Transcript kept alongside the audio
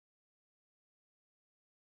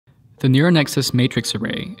The NeuroNexus matrix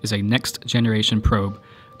array is a next-generation probe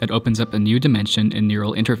that opens up a new dimension in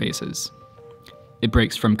neural interfaces. It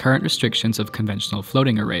breaks from current restrictions of conventional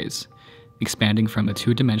floating arrays, expanding from a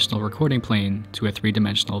two-dimensional recording plane to a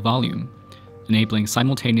three-dimensional volume, enabling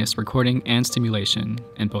simultaneous recording and stimulation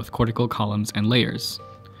in both cortical columns and layers.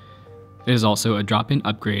 It is also a drop-in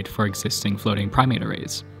upgrade for existing floating primate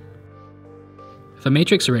arrays. The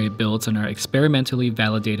matrix array builds on our experimentally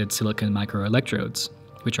validated silicon microelectrodes,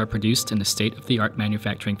 which are produced in a state-of-the-art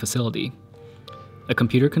manufacturing facility. A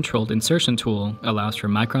computer-controlled insertion tool allows for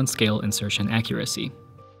micron-scale insertion accuracy.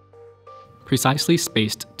 Precisely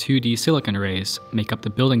spaced 2D silicon arrays make up the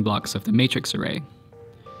building blocks of the matrix array.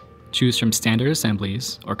 Choose from standard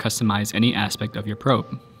assemblies or customize any aspect of your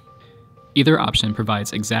probe. Either option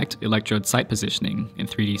provides exact electrode site positioning in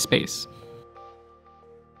 3D space.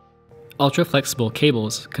 Ultra-flexible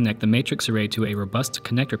cables connect the matrix array to a robust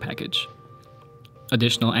connector package.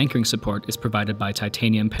 Additional anchoring support is provided by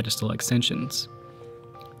titanium pedestal extensions.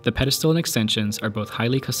 The pedestal and extensions are both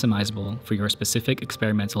highly customizable for your specific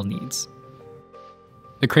experimental needs.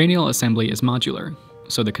 The cranial assembly is modular,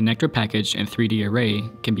 so the connector package and 3D array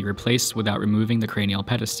can be replaced without removing the cranial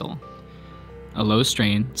pedestal. A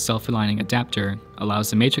low-strain, self-aligning adapter allows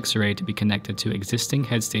the matrix array to be connected to existing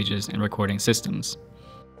head stages and recording systems.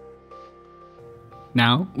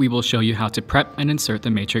 Now, we will show you how to prep and insert the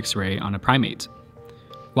matrix array on a primate.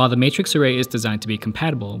 While the matrix array is designed to be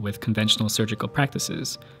compatible with conventional surgical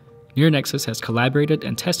practices, NeuroNexus has collaborated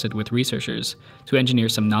and tested with researchers to engineer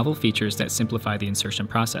some novel features that simplify the insertion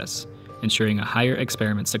process, ensuring a higher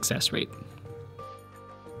experiment success rate.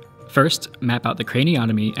 First, map out the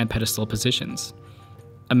craniotomy and pedestal positions.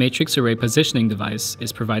 A matrix array positioning device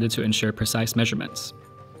is provided to ensure precise measurements.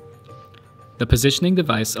 The positioning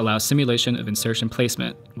device allows simulation of insertion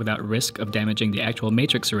placement without risk of damaging the actual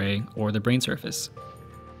matrix array or the brain surface.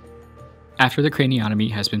 After the craniotomy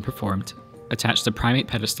has been performed, attach the primate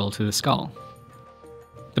pedestal to the skull.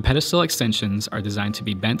 The pedestal extensions are designed to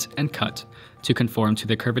be bent and cut to conform to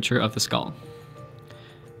the curvature of the skull.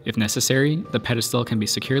 If necessary, the pedestal can be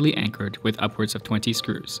securely anchored with upwards of 20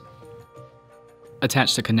 screws.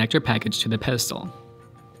 Attach the connector package to the pedestal.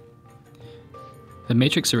 The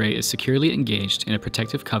matrix array is securely engaged in a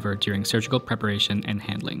protective cover during surgical preparation and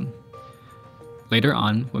handling. Later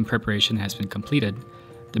on, when preparation has been completed,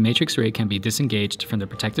 the matrix array can be disengaged from the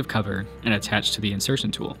protective cover and attached to the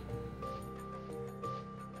insertion tool.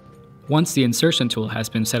 Once the insertion tool has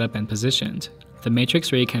been set up and positioned, the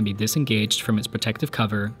matrix array can be disengaged from its protective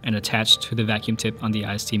cover and attached to the vacuum tip on the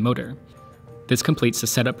IST-Motor. This completes the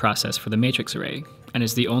setup process for the matrix array, and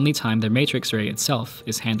is the only time the matrix array itself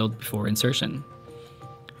is handled before insertion.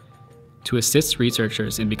 To assist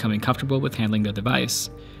researchers in becoming comfortable with handling the device,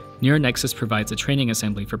 NeuroNexus provides a training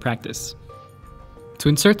assembly for practice. To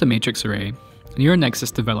insert the matrix array,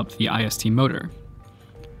 NeuroNexus developed the IST-Motor.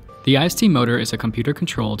 The IST-Motor is a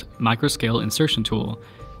computer-controlled, microscale insertion tool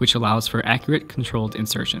which allows for accurate, controlled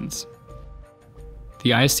insertions.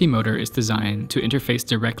 The IST-Motor is designed to interface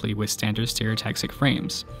directly with standard stereotaxic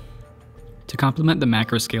frames. To complement the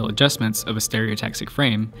macro-scale adjustments of a stereotaxic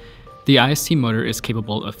frame, the IST-Motor is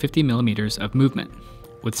capable of 50 millimeters of movement,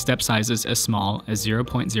 with step sizes as small as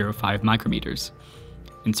 0.05 micrometers.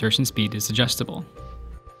 Insertion speed is adjustable.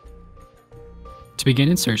 To begin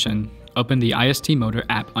insertion, open the IST-Motor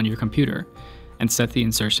app on your computer and set the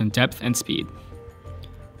insertion depth and speed.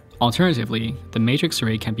 Alternatively, the matrix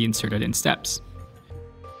array can be inserted in steps.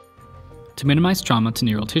 To minimize trauma to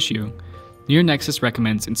neural tissue, NeuroNexus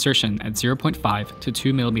recommends insertion at 0.5 to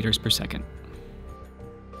 2 millimeters per second.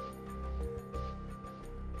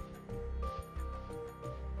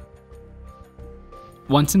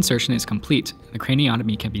 Once insertion is complete, the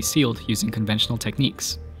craniotomy can be sealed using conventional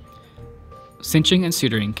techniques. Cinching and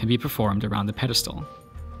suturing can be performed around the pedestal.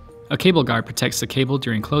 A cable guard protects the cable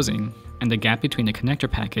during closing, and the gap between the connector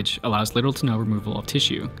package allows little to no removal of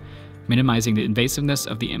tissue, minimizing the invasiveness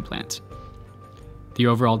of the implant. The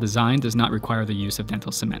overall design does not require the use of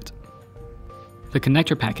dental cement. The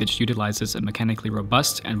connector package utilizes a mechanically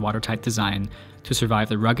robust and watertight design to survive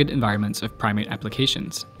the rugged environments of primate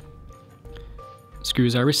applications.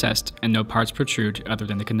 Screws are recessed and no parts protrude other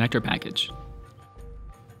than the connector package.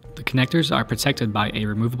 The connectors are protected by a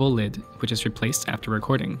removable lid, which is replaced after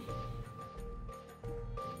recording.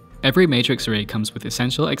 Every matrix array comes with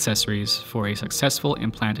essential accessories for a successful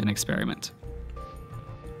implant and experiment.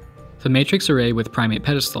 The matrix array with Primate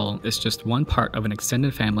Pedestal is just one part of an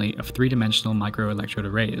extended family of three-dimensional microelectrode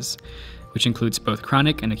arrays, which includes both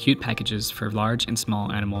chronic and acute packages for large and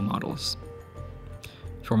small animal models.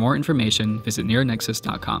 For more information, visit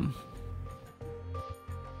NeuroNexus.com.